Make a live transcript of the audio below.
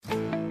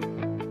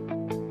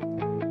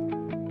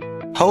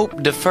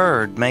Hope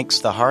deferred makes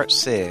the heart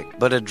sick,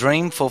 but a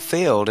dream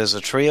fulfilled is a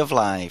tree of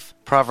life.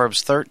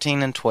 Proverbs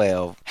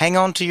 13:12. Hang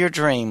on to your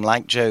dream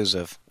like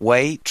Joseph.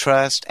 Wait,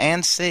 trust,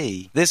 and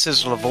see. This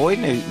is LaVoy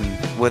Newton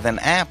with an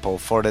apple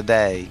for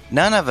today.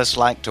 None of us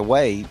like to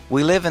wait.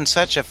 We live in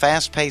such a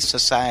fast-paced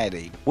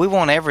society. We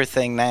want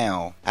everything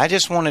now. I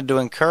just wanted to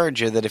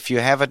encourage you that if you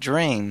have a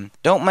dream,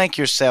 don't make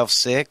yourself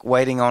sick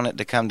waiting on it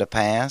to come to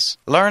pass.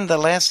 Learn the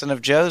lesson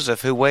of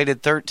Joseph, who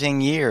waited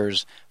 13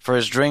 years for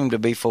his dream to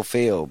be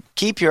fulfilled.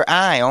 Keep your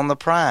eye on the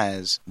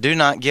prize. Do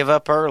not give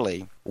up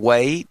early.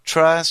 Wait,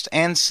 trust,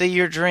 and see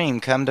your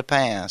dream come to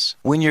pass.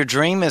 When your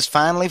dream is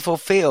finally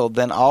fulfilled,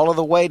 then all of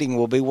the waiting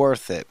will be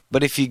worth it.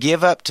 But if you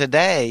give up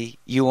today,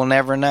 you will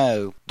never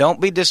know.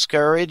 Don't be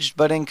discouraged,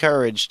 but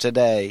encouraged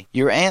today.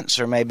 Your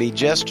answer may be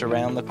just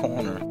around the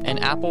corner. An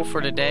Apple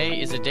for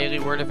Today is a daily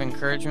word of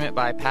encouragement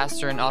by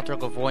pastor and author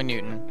LaVoy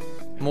Newton.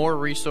 More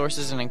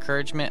resources and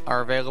encouragement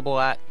are available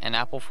at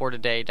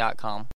anapplefortoday.com.